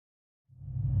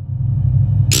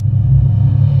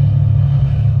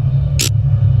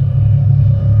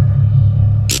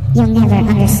You'll never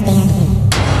understand me.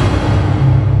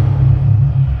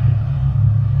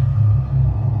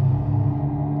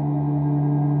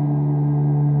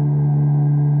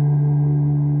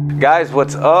 Guys,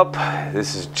 what's up?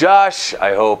 This is Josh.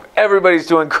 I hope everybody's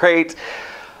doing great.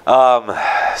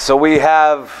 So we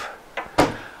have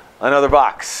another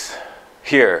box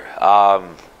here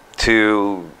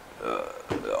to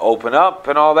open up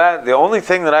and all that. The only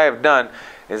thing that I have done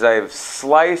is I've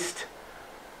sliced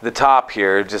the top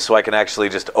here just so I can actually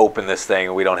just open this thing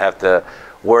and we don't have to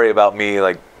worry about me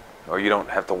or you don't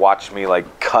have to watch me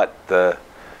cut the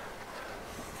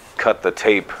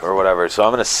tape or whatever. So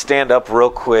I'm going to stand up real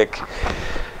quick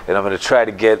and I'm going to try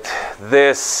to get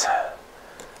this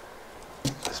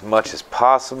as much as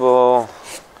possible.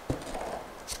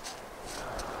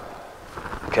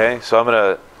 Okay, so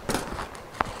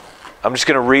I'm just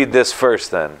going to read this first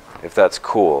then, if that's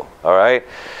cool. All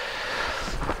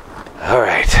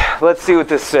right, let's see what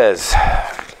this says.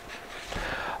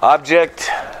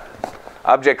 Object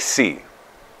C.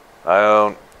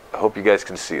 I hope you guys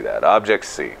can see that. Object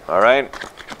C. All right.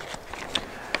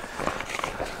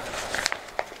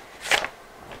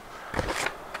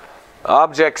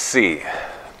 Object C.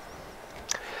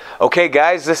 Okay,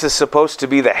 guys, this is supposed to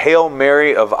be the Hail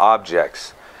Mary of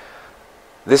objects.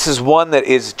 This is one that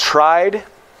is tried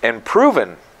and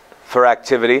proven for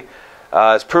activity.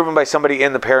 It's proven by somebody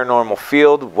in the paranormal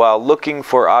field. While looking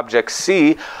for Object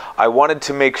C, I wanted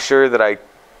to make sure that I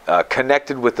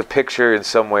connected with the picture in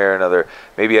some way or another,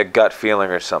 maybe a gut feeling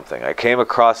or something. I came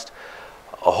across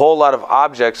a whole lot of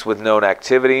objects with known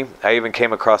activity. I even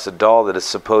came across a doll that is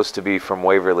supposed to be from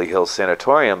Waverly Hills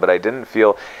Sanatorium, but I didn't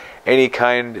feel any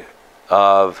kind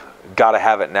of gotta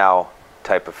have it now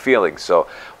type of feeling. So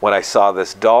when I saw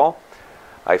this doll,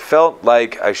 I felt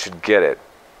like I should get it.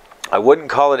 I wouldn't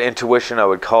call it intuition, I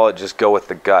would call it just go with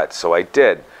the gut. So I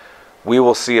did. We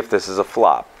will see if this is a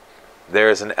flop. There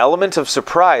is an element of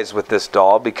surprise with this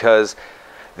doll because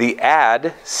the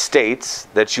ad states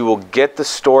that you will get the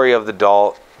story of the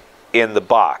doll in the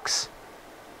box.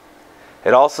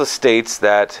 It also states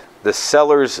that the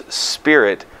seller's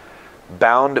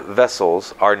spirit-bound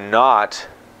vessels are not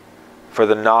for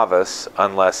the novice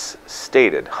unless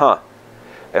stated.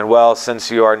 And well, since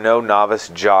you are no novice,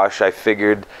 Josh, I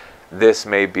figured this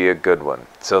may be a good one.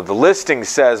 So the listing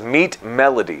says, meet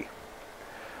Melody.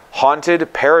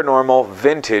 Haunted, paranormal,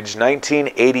 vintage,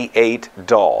 1988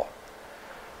 doll.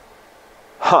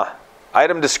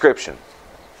 Item description.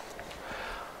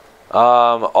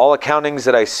 All accountings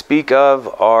that I speak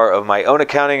of are of my own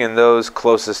accounting and those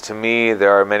closest to me.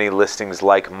 There are many listings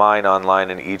like mine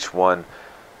online and each one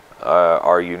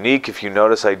are unique. If you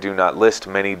notice, I do not list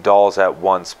many dolls at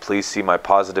once. Please see my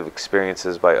positive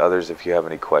experiences by others if you have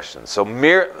any questions. So,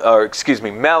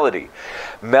 Melody.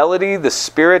 Melody, the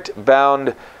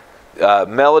spirit-bound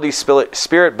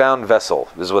spirit-bound vessel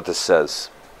is what this says.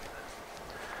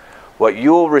 What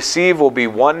you will receive will be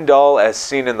one doll as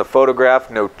seen in the photograph,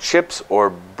 no chips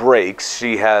or breaks.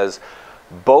 She has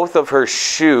both of her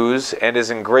shoes and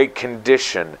is in great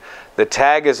condition. The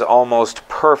tag is almost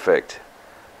perfect.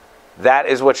 That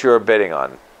is what you are bidding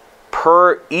on.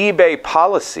 Per eBay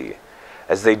policy,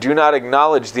 as they do not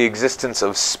acknowledge the existence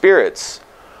of spirits,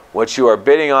 what you are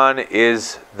bidding on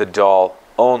is the doll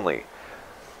only.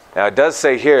 Now it does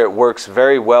say here it works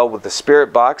very well with the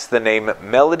spirit box. The name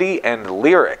Melody and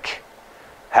Lyric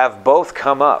have both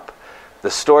come up. The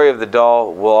story of the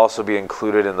doll will also be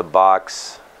included in the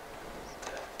box.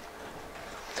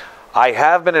 I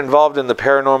have been involved in the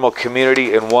paranormal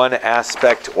community in one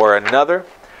aspect or another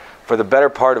for the better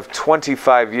part of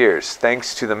 25 years.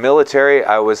 Thanks to the military,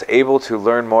 I was able to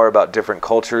learn more about different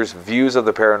cultures, views of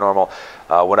the paranormal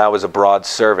when I was abroad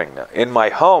serving. In my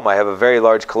home, I have a very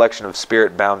large collection of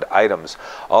spirit-bound items.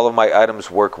 All of my items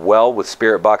work well with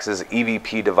spirit boxes,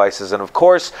 EVP devices, and of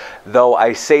course, though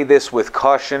I say this with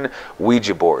caution,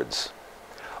 Ouija boards.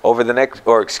 Over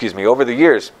the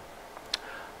years,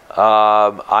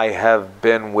 I have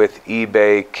been with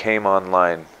eBay, came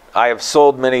online. I have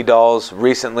sold many dolls.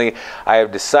 Recently, I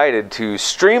have decided to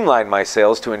streamline my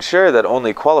sales to ensure that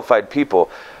only qualified people.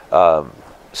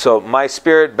 So my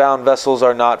spirit-bound vessels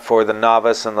are not for the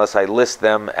novice unless I list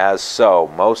them as so.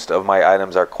 Most of my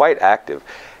items are quite active,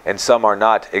 and some are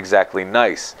not exactly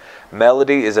nice.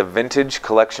 Melody is a vintage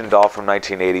collection doll from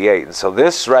 1988. And so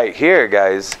this right here,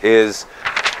 guys, is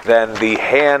then the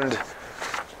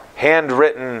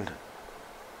handwritten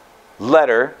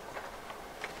letter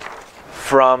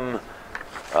from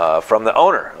the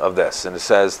owner of this, and it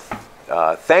says,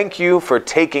 thank you for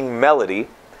taking Melody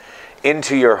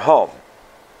into your home.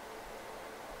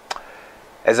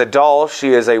 As a doll, she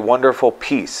is a wonderful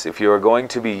piece. If you are going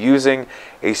to be using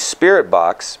a spirit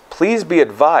box, please be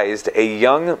advised a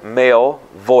young male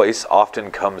voice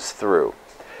often comes through.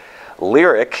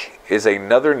 Lyric is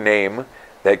another name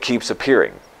that keeps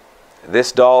appearing.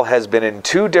 This doll has been in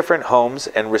 2 different homes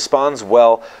and responds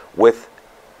well with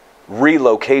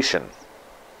relocation.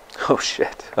 Oh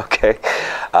shit, okay.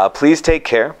 Please take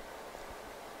care.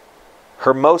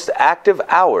 Her most active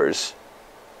hours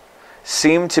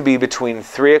seem to be between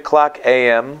 3 o'clock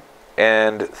a.m.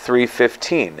 and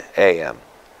 3:15 a.m.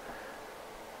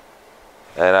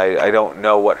 And I don't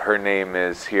know what her name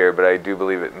is here, but I do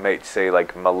believe it might say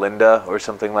like Melinda or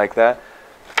something like that.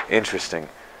 Interesting.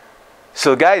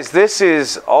 So guys, this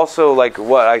is also like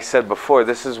what I said before.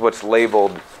 This is what's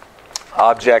labeled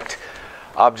object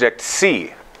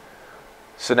C.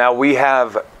 So now we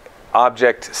have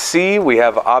object C, we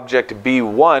have object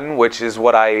B1, which is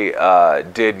what I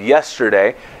did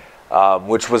yesterday,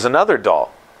 which was another doll.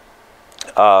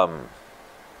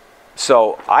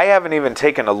 So I haven't even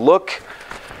taken a look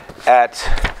at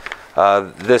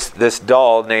this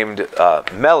doll named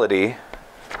Melody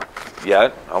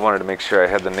yet. I wanted to make sure I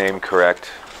had the name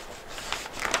correct.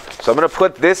 So I'm going to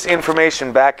put this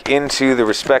information back into the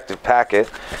respective packet,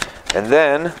 and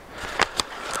then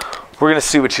we're going to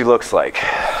see what she looks like.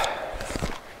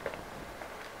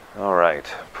 All right,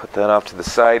 put that off to the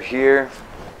side here.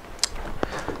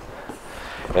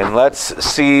 And let's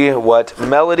see what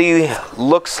Melody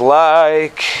looks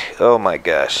like. Oh my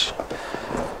gosh.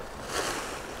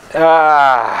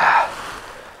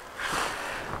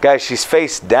 Guys, she's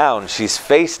face down. She's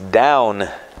face down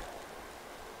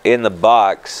in the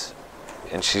box.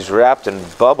 And she's wrapped in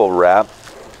bubble wrap.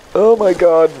 Oh my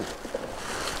God.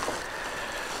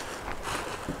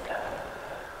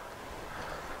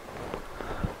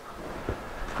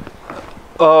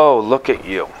 Oh, look at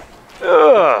you.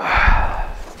 Ugh.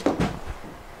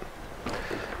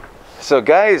 So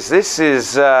guys, this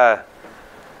is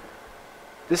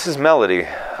Melody.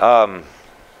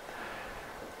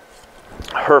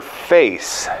 Her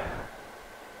face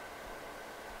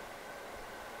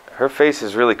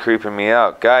is really creeping me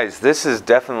out. Guys, this is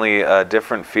definitely a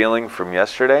different feeling from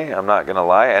yesterday. I'm not gonna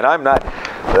lie. And I'm not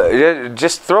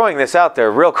just throwing this out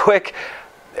there real quick.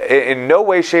 In no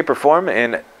way, shape, or form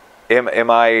am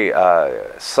I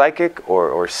psychic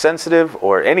or sensitive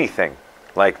or anything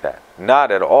like that.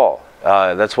 Not at all.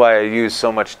 That's why I use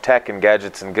so much tech and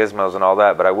gadgets and gizmos and all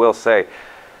that. But I will say,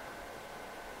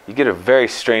 you get a very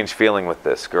strange feeling with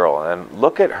this girl. And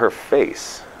look at her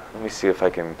face. Let me see if I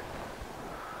can...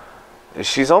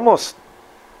 She's almost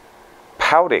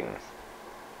pouting.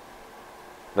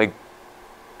 Like,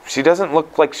 she doesn't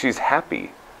look like she's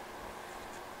happy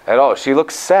at all. She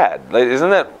looks sad. Like, isn't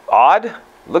that odd?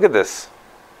 Look at this.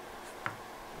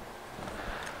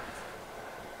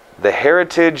 The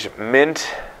Heritage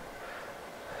Mint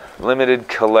Limited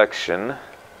Collection.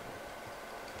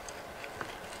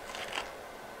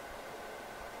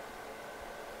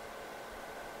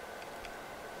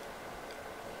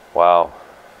 Wow.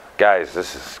 Guys,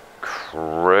 this is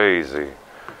crazy.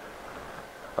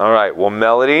 All right. Well,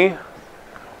 Melody,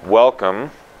 welcome.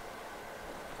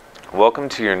 Welcome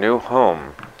to your new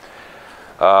home.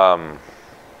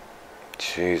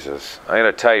 Jesus. I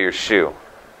gotta tie your shoe.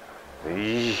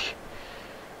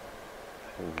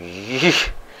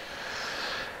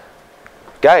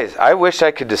 Guys, I wish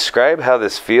I could describe how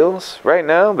this feels right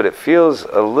now, but it feels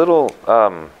a little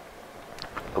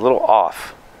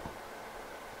off.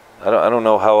 I don't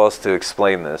know how else to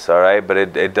explain this, all right? But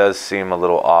it does seem a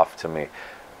little off to me.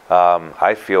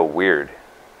 I feel weird.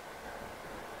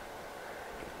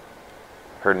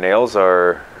 Her nails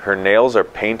are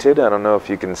painted. I don't know if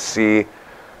you can see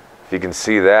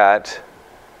that.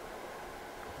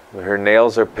 Her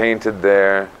nails are painted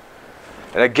there.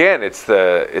 And again, it's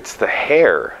the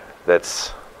hair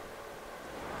that's,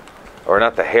 or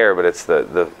not the hair, but it's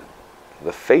the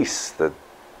face, the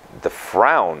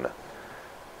frown.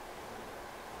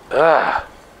 Ugh.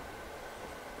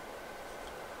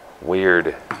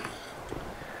 Weird.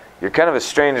 You're kind of a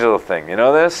strange little thing. You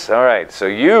know this? All right. So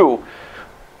you,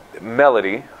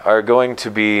 Melody, are going to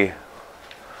be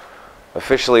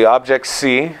officially Object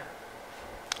C.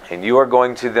 And you are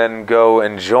going to then go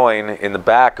and join in the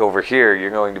back over here. You're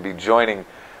going to be joining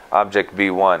Object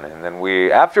B1. And then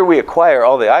after we acquire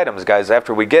all the items, guys,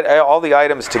 after we get all the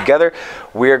items together,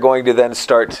 we are going to then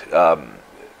start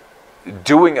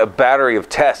doing a battery of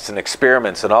tests and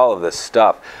experiments and all of this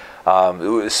stuff.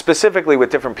 Specifically with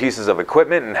different pieces of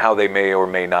equipment and how they may or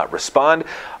may not respond.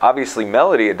 Obviously,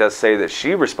 Melody, it does say that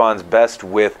she responds best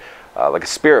with like a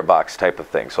spirit box type of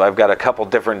thing. So I've got a couple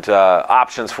different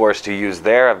options for us to use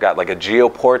there. I've got like a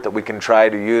Geoport that we can try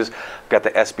to use. I've got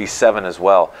the SB7 as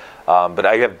well. But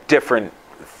I have different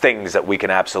things that we can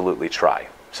absolutely try.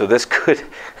 So this could,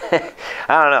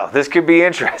 I don't know, this could be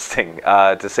interesting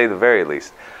to say the very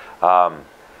least.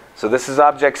 So this is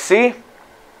Object C.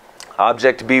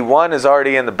 Object B1 is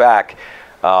already in the back,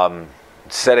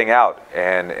 setting out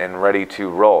and ready to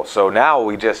roll. So now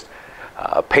we just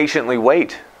patiently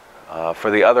wait for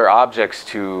the other objects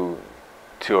to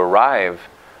arrive.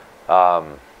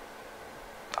 I'm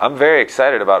very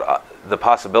excited about the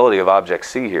possibility of Object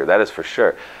C here, that is for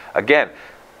sure. Again,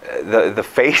 the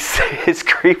face is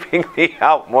creeping me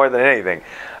out more than anything.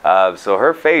 So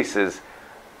her face is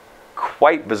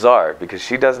quite bizarre because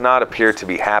she does not appear to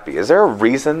be happy. Is there a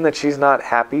reason that she's not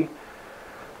happy?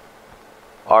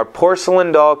 Our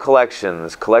porcelain doll collection.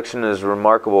 This collection is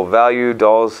remarkable value.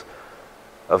 Dolls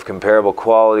of comparable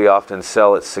quality often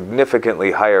sell at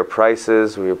significantly higher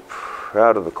prices. We are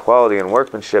proud of the quality and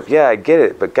workmanship. Yeah, I get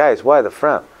it, but guys, why the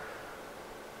frown?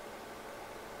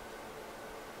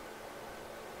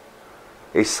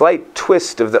 A slight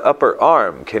twist of the upper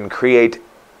arm can create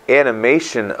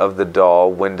animation of the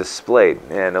doll when displayed.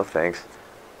 Yeah, no thanks.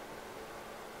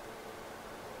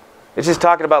 It's just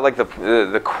talking about like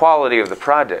the quality of the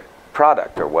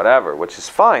product or whatever, which is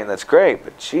fine, that's great,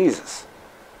 but Jesus.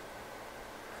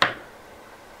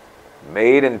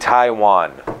 Made in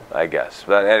Taiwan, I guess.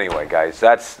 But anyway, guys,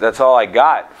 that's all I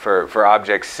got for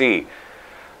Object C.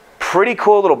 Pretty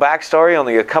cool little backstory.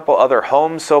 Only a couple other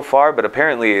homes so far, but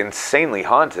apparently insanely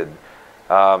haunted.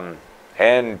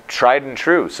 And tried and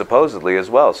true, supposedly, as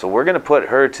well. So we're going to put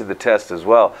her to the test as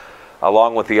well,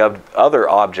 along with the other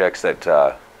objects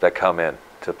that come in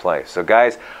to play. So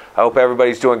guys, I hope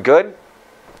everybody's doing good.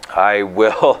 I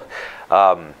will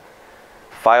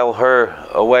file her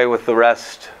away with the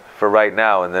rest for right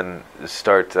now, and then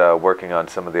start working on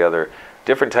some of the other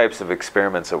different types of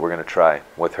experiments that we're going to try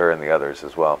with her and the others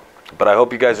as well. But I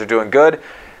hope you guys are doing good.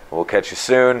 We'll catch you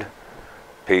soon.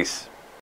 Peace.